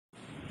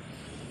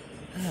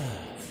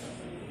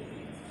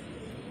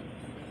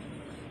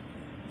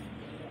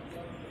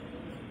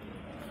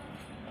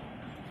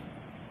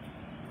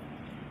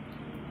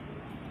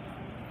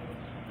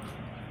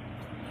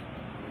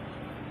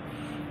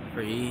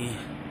Free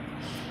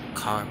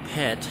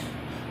carpet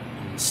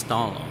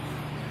install.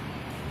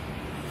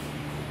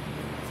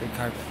 Free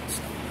carpet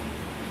install.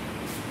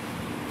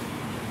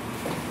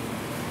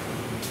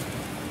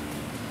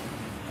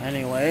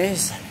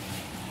 Anyways,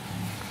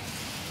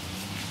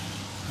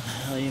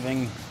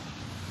 leaving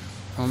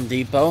Home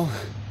Depot,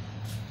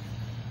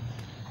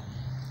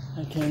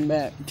 I came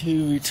back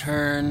to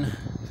return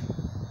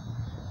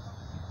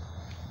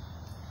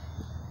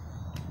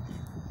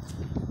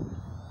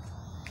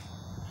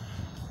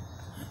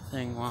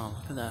thing. Wow,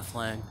 look at that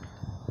flag.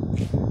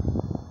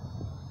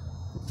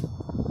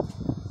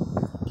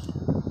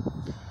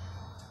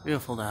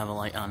 Beautiful to have a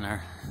light on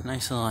there.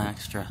 Nice little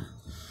extra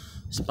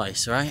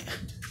spice, right?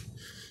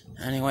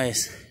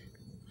 Anyways,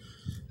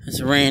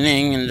 it's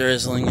raining and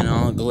drizzling and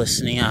all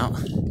glistening out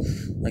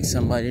like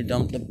somebody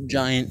dumped a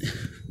giant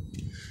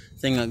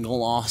thing of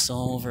gloss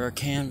all over a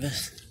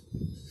canvas.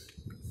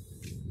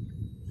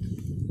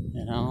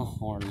 You know,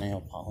 or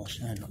nail polish,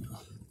 I don't know.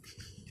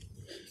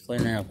 Clear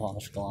nail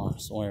polish,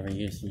 gloss, whatever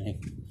you use to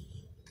make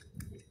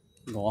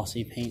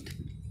glossy paint.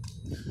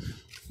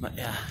 But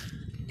yeah,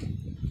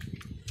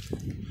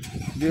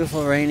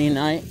 beautiful rainy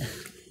night.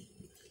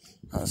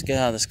 Let's get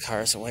out of this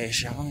car's way,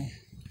 shall we?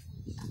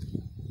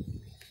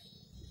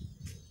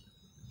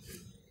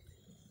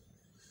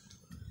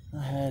 Go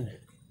ahead.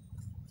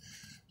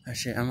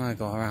 Actually, I'm gonna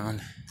go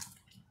around.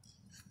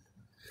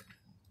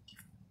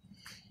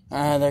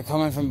 They're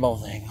coming from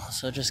both angles,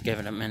 so just give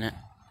it a minute.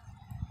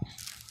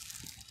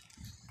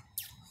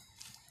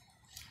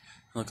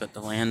 Look at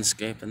the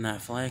landscape and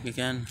that flag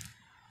again.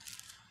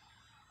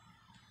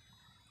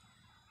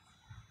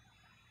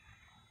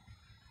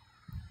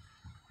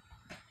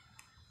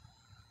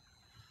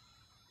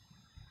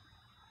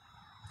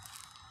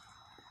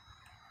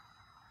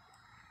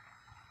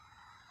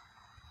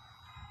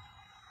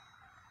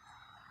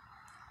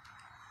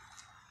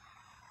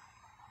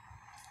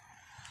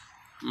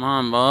 Come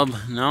on, bub.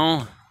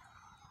 No?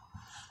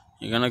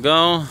 You gonna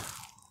go?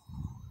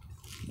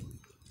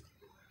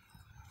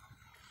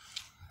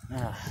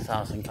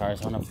 1,000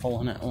 cars when I'm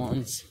pulling at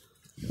once.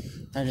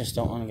 I just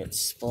don't want to get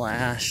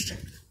splashed.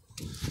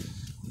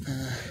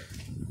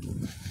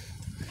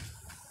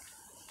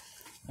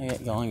 I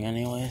get going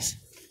anyways.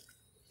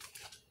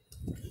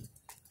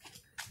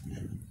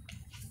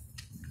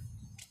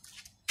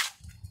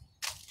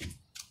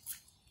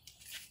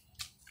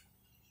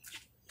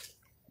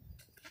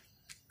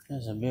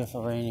 It's a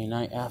beautiful rainy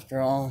night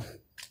after all.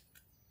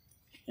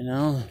 You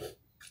know?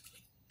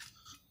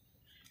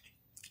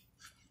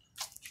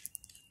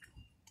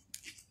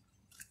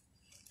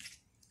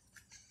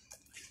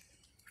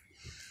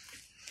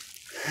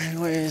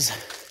 Anyways,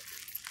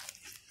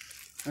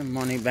 my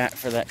money back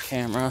for that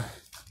camera.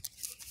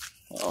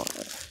 Oh,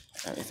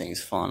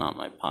 everything's falling out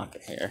my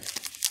pocket here.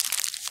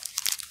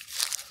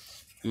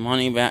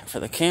 Money back for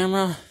the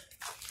camera.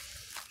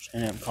 Which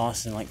ended up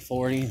costing like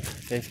 40,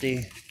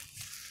 50.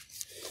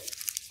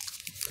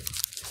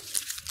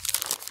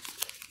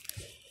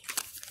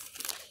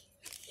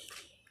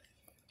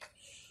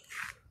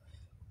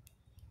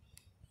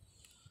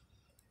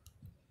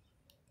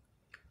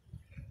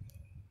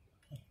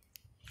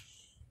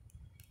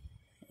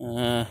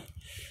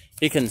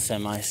 You can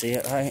semi-see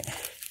it, right?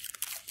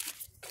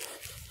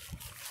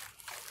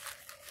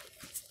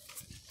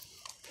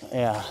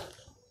 Yeah.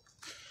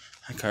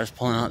 That car's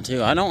pulling out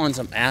too. I don't want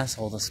some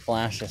asshole to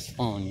splash this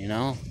phone, you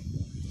know?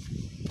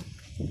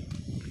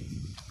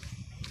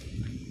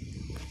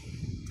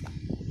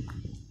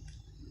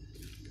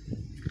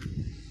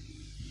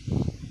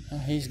 Oh,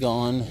 he's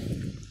gone.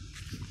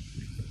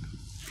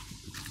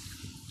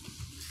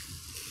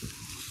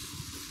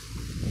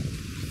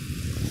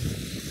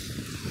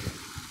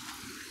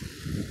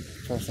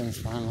 Person's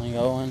finally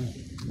going.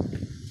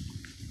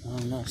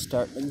 I'm gonna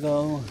start to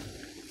go.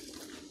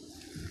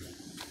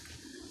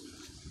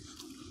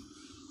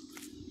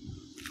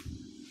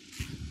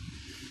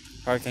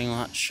 Parking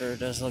lot sure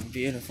does look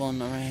beautiful in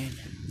the rain.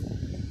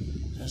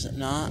 Does it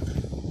not?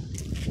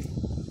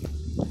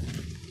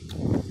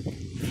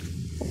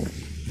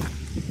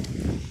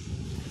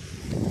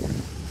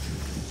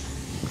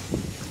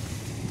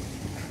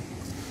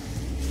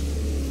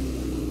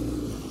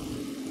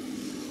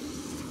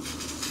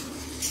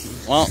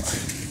 Well,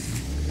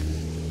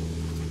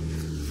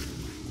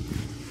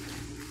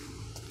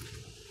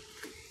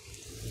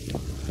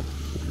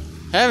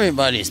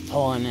 everybody's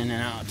pulling in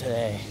and out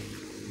today.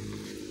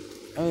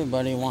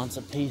 Everybody wants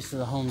a piece of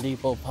the Home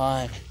Depot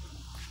pie.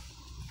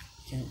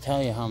 Can't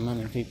tell you how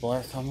many people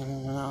are coming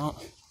in and out.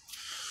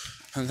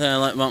 One thing I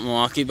like about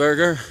Milwaukee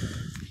Burger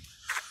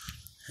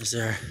is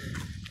their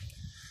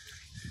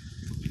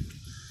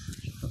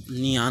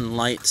neon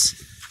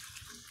lights.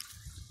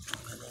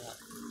 Look at that.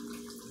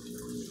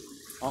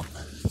 Oh,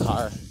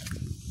 car.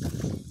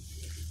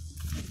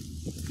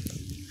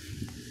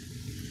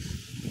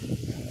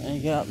 And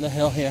you get up the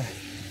hill here.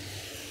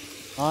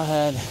 Go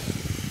ahead.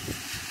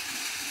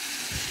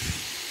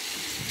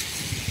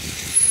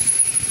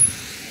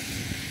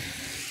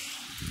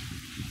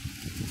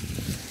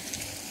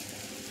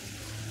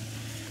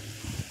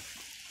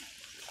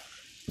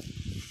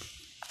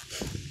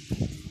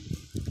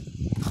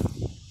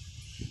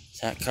 Is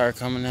that car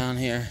coming down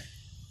here?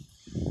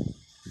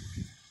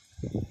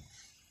 Okay.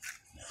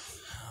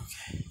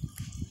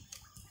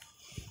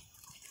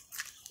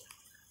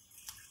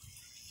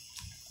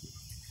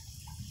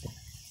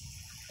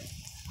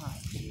 Oh,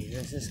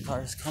 Jesus, this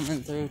car's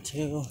coming through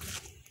too.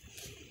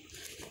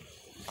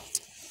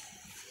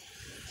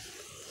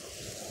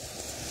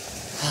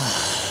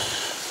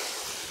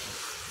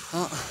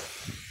 Well,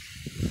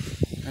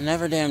 I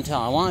never damn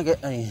tell. I want to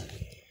get a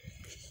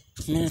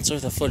minute's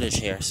worth of footage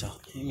here, so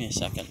give me a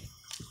second.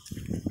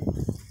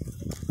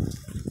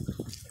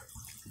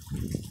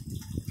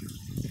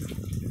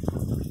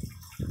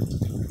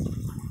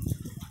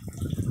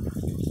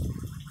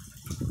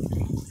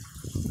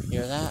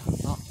 Hear that?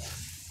 Oh.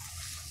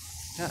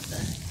 Got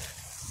that.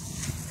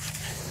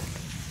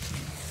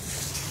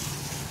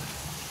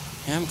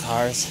 Damn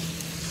cars.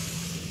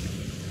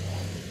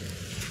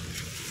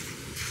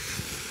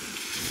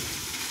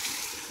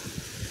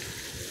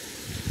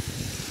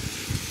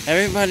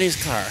 Everybody's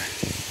car.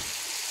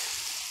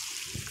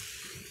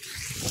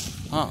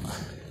 Oh.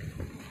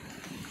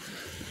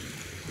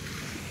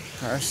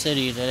 Our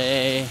city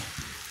today.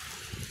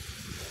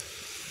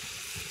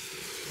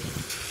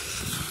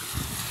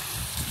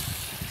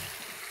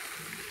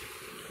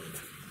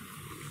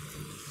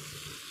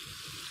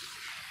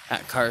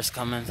 That car's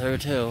coming through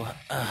too.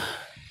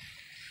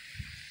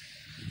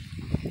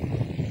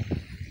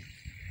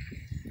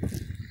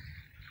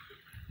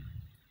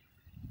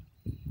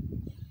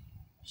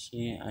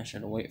 See, I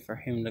should wait for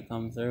him to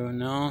come through.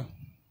 No.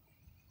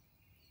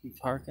 Keep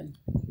parking.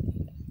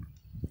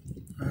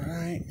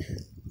 Alright.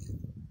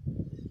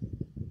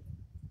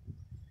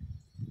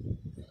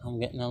 I'm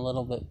getting a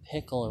little bit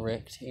pickle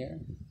ricked here.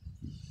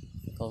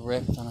 Pickle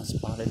ricked on a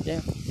spotted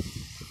dip. Go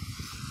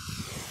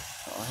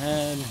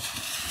ahead.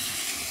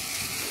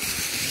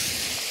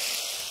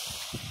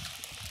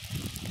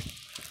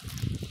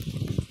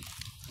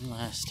 One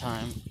last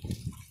time.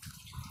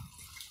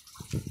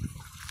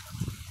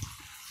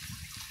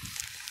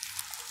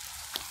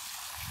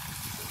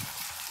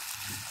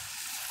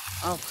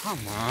 Oh, come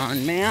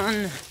on,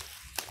 man.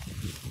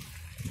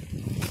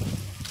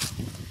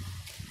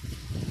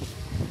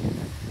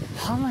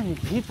 How many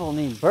people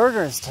need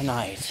burgers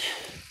tonight?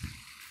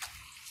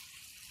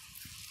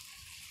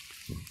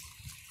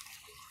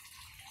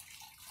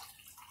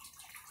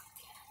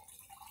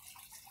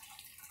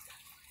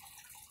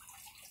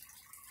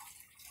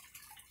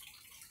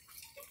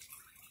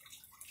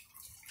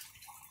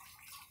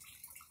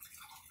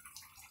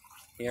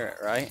 Hear it,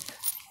 right?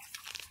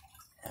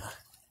 Yeah.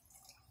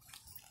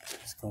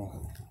 Let's go.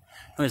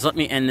 Anyways, let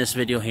me end this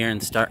video here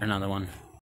and start another one.